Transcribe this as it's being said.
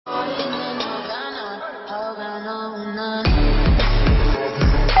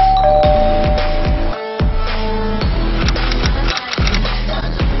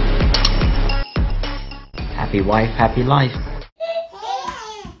happy wife, happy life.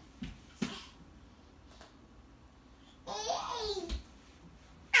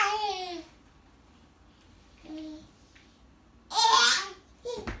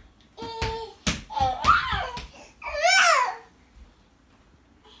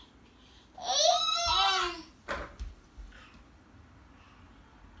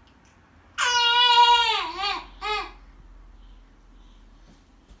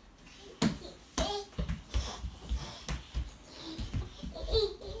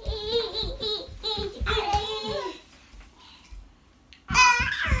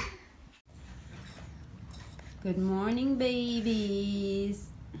 Good morning, babies.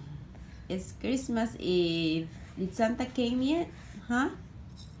 It's Christmas Eve. Did Santa came yet? Huh?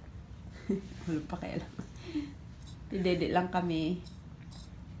 Wala pa kailan. Didede lang kami.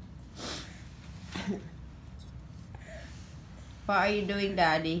 What are you doing,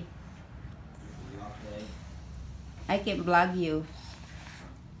 Daddy? I can vlog you.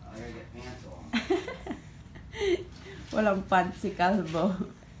 I gotta get pants on. Walang pants si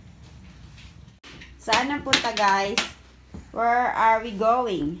Kalbo. Saan ang punta, guys? Where are we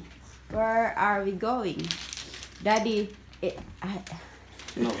going? Where are we going? Daddy,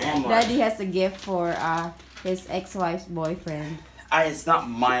 Daddy has a gift for his ex-wife's boyfriend. It's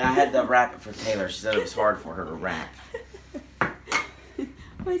not mine. I had to wrap it for Taylor. She said it was hard for her to wrap.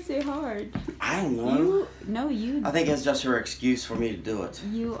 Why is it hard? I don't know. You. I think it's just her excuse for me to do it.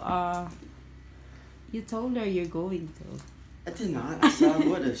 You told her you're going to. I did not. I said I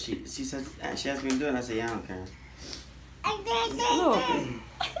would if she said she asked me to do it. And I said, yeah, I don't care. Look,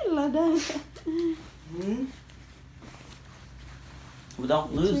 I love that. Hmm? Well,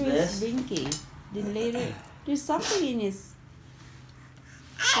 don't lose this. Dinky. Then later, there's something in his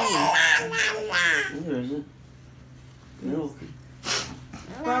face. Where is it? Milk.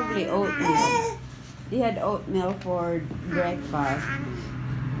 Probably oatmeal. They had oatmeal for breakfast.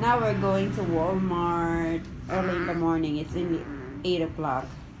 Now we're going to Walmart early in the morning. It's in 8 o'clock.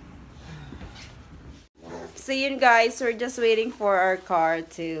 So yun, guys, we're just waiting for our car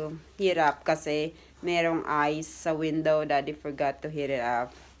to heat up kasi merong ice sa window. Daddy forgot to heat it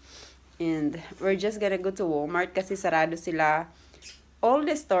up. And we're just gonna go to Walmart kasi sarado sila. All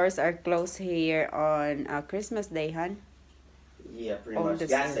the stores are closed here on Christmas Day, hun. Yeah, pretty much. The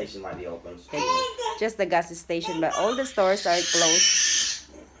gas station might be open. Just the gas station, but all the stores are closed.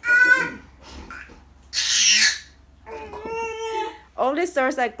 All the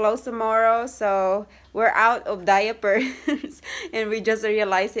stores are closed tomorrow, so we're out of diapers. And we just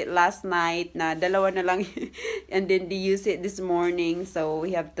realized it last night na dalawa na lang. And then they use it this morning, so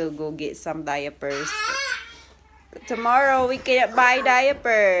we have to go get some diapers. Tomorrow we can't buy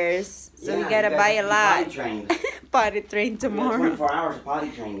diapers, so we gotta buy a lot. Potty trained. Potty train tomorrow. 24 hours of potty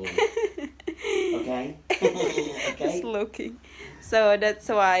training. Okay? Okay? Just looking. So that's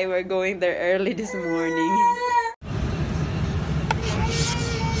why we're going there early this morning.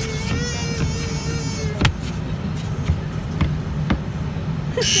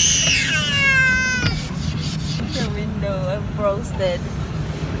 The window I've frosted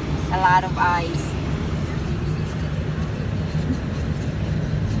a lot of ice.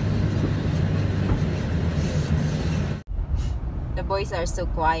 The boys are so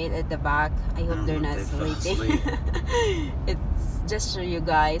quiet at the back. I hope they're not sleeping. It's just show you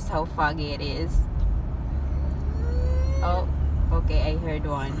guys how foggy it is. Oh, okay, I heard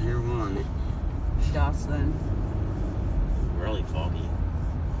one. I hear one. Dawson. Really foggy.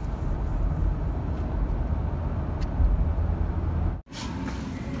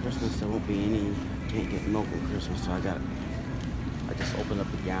 Christmas, there won't be any. Can't get milk on Christmas, so I just opened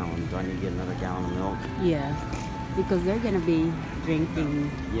up a gallon. Do I need to get another gallon of milk? Yeah, because they're gonna be drinking.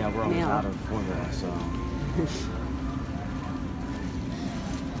 Yeah, we're almost milk. out of formula, so.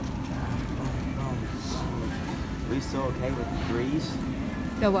 Are we still okay with threes?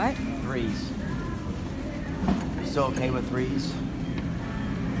 The what? Threes. Are you still okay with threes?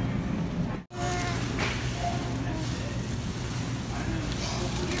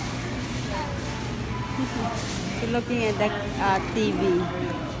 You're looking at the TV.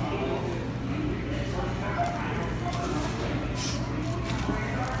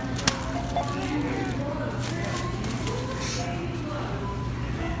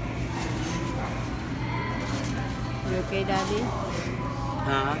 You okay, Daddy?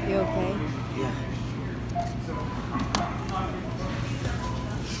 Huh? You okay? Yeah.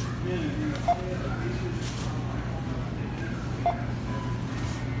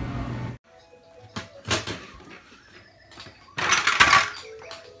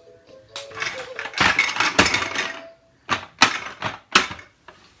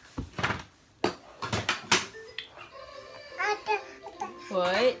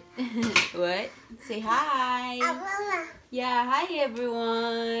 What? What? Say hi. Yeah, hi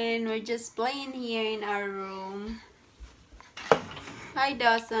everyone. We're just playing here in our room. Hi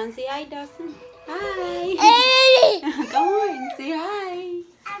Dawson. Say hi Dawson. Hi. Come on, say hi.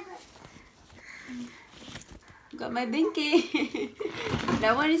 Got my binky.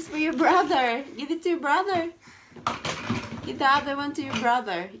 That one is for your brother. Give it to your brother. Give the other one to your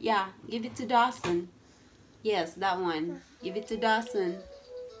brother. Yeah, give it to Dawson. Yes, that one. Give it to Dawson.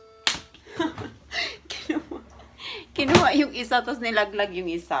 Kinuha yung isa, tapos nilaglag yung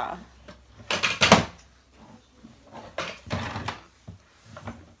isa.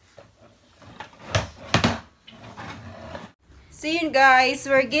 So yun guys,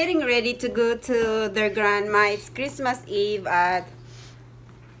 we're getting ready to go to their grandma. It's Christmas Eve at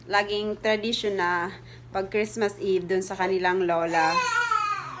laging tradisyon na pag Christmas Eve dun sa kanilang lola.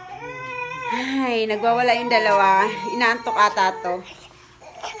 Ay, nagwawala yung dalawa. Inaantok ata to.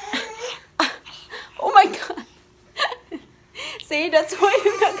 Oh my God. See, that's why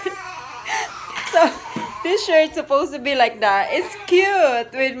you're not gonna... So, this shirt's supposed to be like that. It's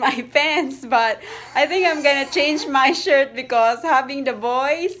cute with my pants, but I think I'm gonna change my shirt because having the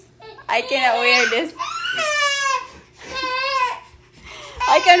boys, I cannot wear this.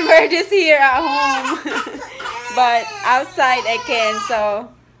 I can wear this here at home, but outside I can,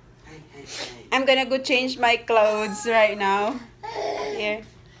 so I'm gonna go change my clothes right now. Here,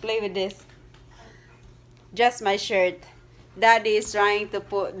 play with this. Just my shirt. Daddy is trying to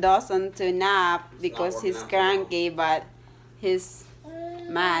put Dawson to nap because he's cranky, but he's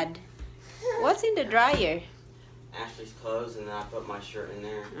mad. What's in the dryer? Ashley's clothes, and then I put my shirt in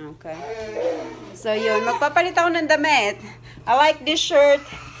there. Okay. So yun, magpapalit ako ng damit. I like this shirt.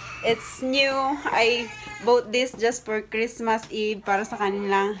 It's new. I bought this just for Christmas Eve para sa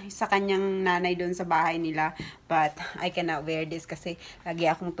kanyang nanay doon sa bahay nila. But I cannot wear this kasi lagi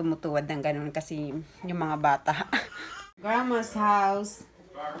akong tumutuwad ng ganun kasi yung mga bata. Grandma's house.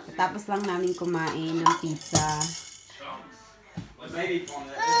 Tapos lang namin kumain ng pizza.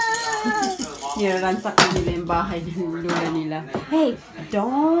 Ransak nila yung bahay ng lula nila. Hey,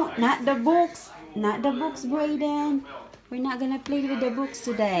 don't! Not the books! Not the books, Brayden! We're not gonna play with the books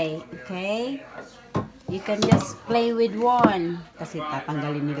today, okay? You can just play with one. Kasi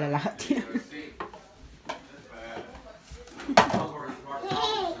tatanggalin nila lahat yan.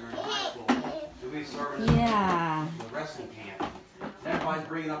 Yeah. Wrestling camp. Everybody's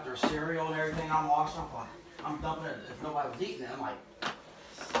bringing up their cereal and everything. I'm washing up. I'm dumping it. If nobody was eating it, I'm like,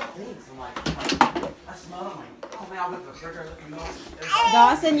 stinks. I'm like, I smell it. I'm like, oh man, I'll get the trigger.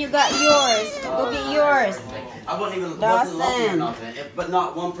 Dawson, you got yours. Go get yours. I wasn't even Dawson. looking or nothing, but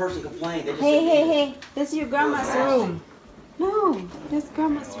not one person complained. They just Hey. This is your grandma's room. No, this is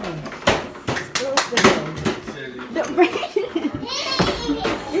grandma's room. Close the door. Don't break it.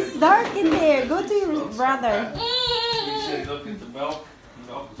 It's dark in there. Go to your brother.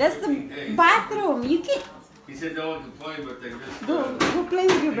 That's the bathroom. You can't. He said no one can play, but they just... Go play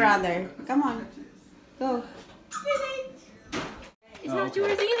with your brother. Come on. Go. It's not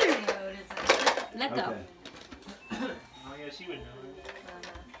yours either. Let go. Oh yeah, she would know.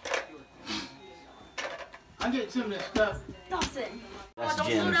 I get some of this stuff. Dawson. That's Don't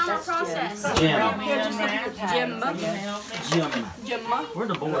Jim. slow down the process. Jim. Where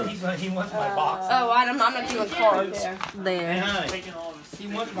the boys? He wants my box. Oh, I'm not doing cards. There. He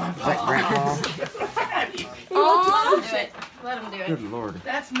wants my Is that Grandpa? Oh, do it. Let him do it. Good Lord.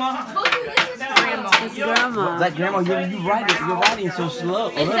 That's mine. Look, this is grandma. It's grandma. That Grandma, you're writing so slow.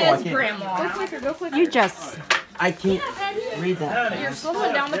 It says grandma. Go quicker. You just. I can't read that. You're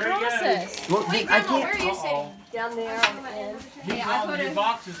slowing down the process. Look, Wait, I grandma, where can't. are you sitting? Down there on the end. He's all your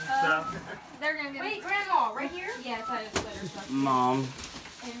boxes and stuff. They're gonna get. Wait, grandma, right here? Yeah, it's like better stuff. Mom.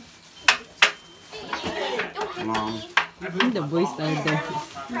 Don't hit Mom. me. The boys are there.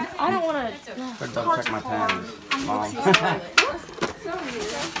 I don't want to. Better double check my pens. Mom.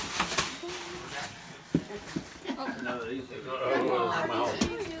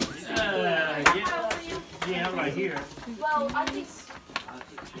 Yeah, right here. Well, I think.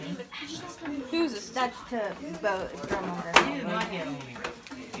 Who's this? That's to grandma.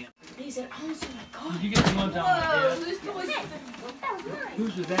 He said, oh my God. Did you get the ones out my Whoa, desk? who's toys? That was mine.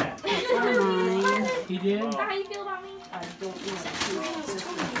 Whose was that? Mine. He did? Is that how you feel about me? I don't know.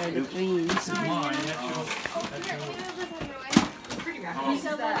 They're the twins. It's mine. That's yours. Oh, here, maybe I'll just have your way. Who's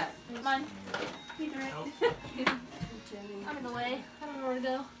that? Mine. He's right. I'm in the way. I don't know where to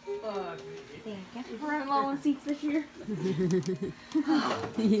go. We're running low on seats this year.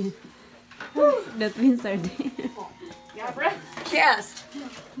 The twins are there. Got breath? Yes.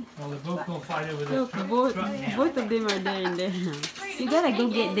 Well, they're both going to fight over Look, this both truck now. of them are there in there. You gotta go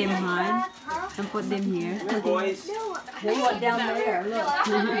get them, hon, and put them here. Boys. They went down there. Look.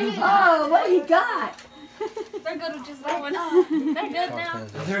 Oh, what he got? They're good with just that one. They're good now.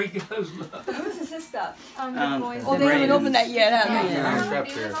 There he goes. Whose is his stuff? The boys. Oh, they haven't opened that yet, have they? On that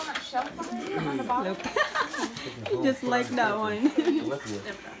shelf on the bottom. Just like that one.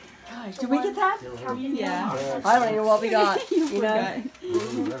 Gosh, did we get that? Yeah. I don't even know what we got. You know?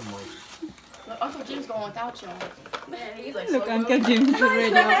 Uncle Jim's going without you. Man, he's like, Look, Uncle Jim's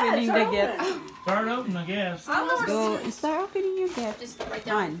already opening the gift. Start open, I guess. Go, start opening your gift. just right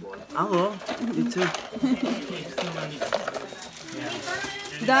down. Fun. I will. You too.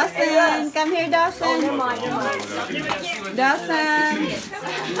 Dawson, come here, Dawson. Dawson.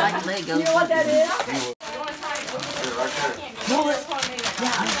 You know what that is? I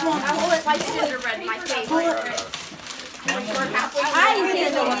hold it like gingerbread in my face. I see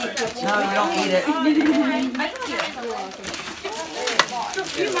it. No, you don't eat it.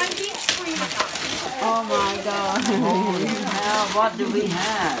 Oh my God. Now, what do we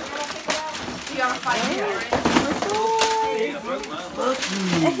have? You gotta fight it.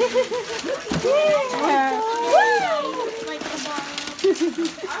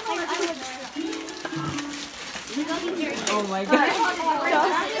 Oh my God.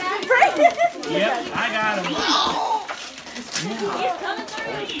 Yep, I got him.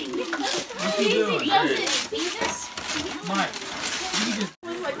 What you doing? Mike, you just...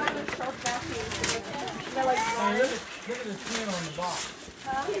 Hey, look at the skin on the box.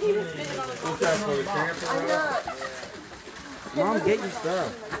 Mom, get your stuff.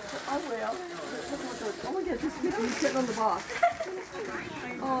 I will. Oh my God, this kitten was sitting on the box.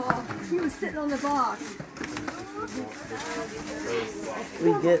 Oh, he was sitting on the box.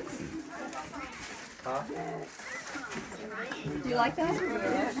 We get. Do you like that? What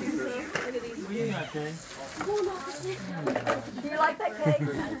do you got, Kay? Do you like that cake?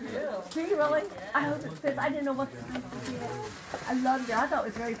 Do you really? I hope it fits. I didn't know what. I loved it. I thought it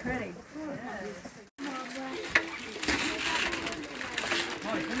was very pretty.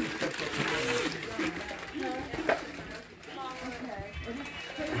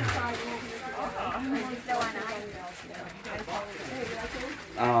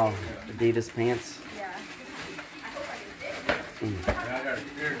 Oh, Adidas pants.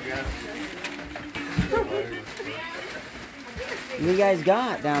 What you guys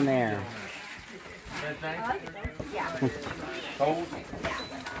got down there? Cold?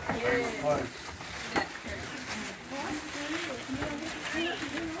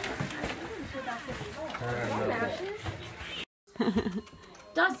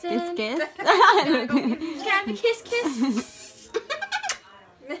 Dawson. Kiss, kiss. Can I have a kiss, kiss?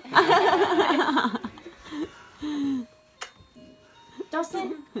 Dawson,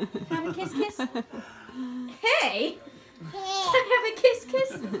 can I have a kiss, kiss? Hey! Can I have a kiss,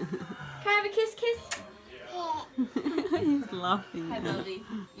 kiss? Can I have a kiss, kiss? He's laughing. Hi, Melody.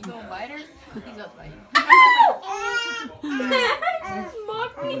 You gonna bite her? He's about to bite you. Just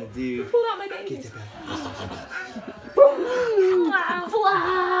mock me. Dude. Pull out my baby.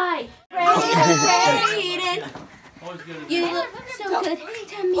 Fly! Raiden! Always good. You look so good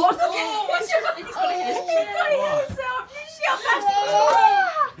to me.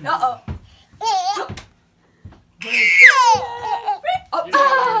 Uh-oh.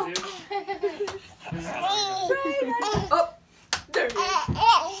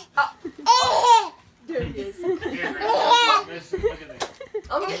 Oh, there it is. There it is. Look at this.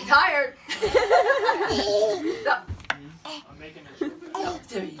 I'm getting tired. I'm making this.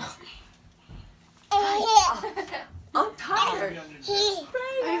 There he is. I'm tired.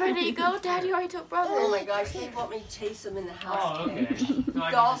 Are you ready to go? Daddy already took brother. Oh my gosh, they want me to chase him in the house. Oh, okay. So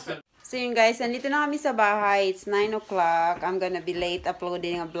I Dawson. So yun guys, nandito na kami sa bahay. It's 9 o'clock. I'm gonna be late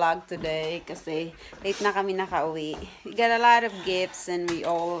uploading a vlog today kasi late na kami nakauwi. We got a lot of gifts and we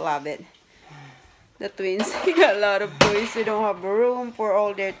all love it. The twins, we got a lot of toys. We don't have room for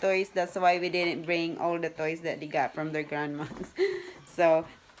all their toys. That's why we didn't bring all the toys that they got from their grandmas. So,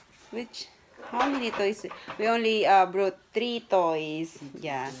 how many toys? We only brought 3 toys.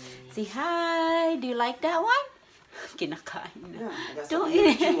 Yeah. Say hi. Do you like that one? Kinakain na. Don't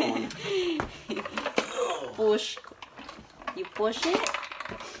eat it. Push. You push it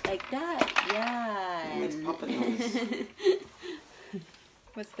like that. Yeah.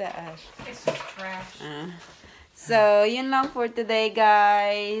 What's that, Ash? It's just trash. So, yun lang for today,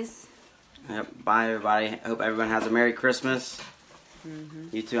 guys. Yep. Bye, everybody. Hope everyone has a Merry Christmas.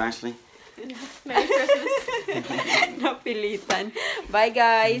 You too, Ashley. Merry Christmas. Napilitan. Bye,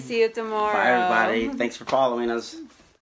 guys. See you tomorrow. Bye, everybody. Thanks for following us.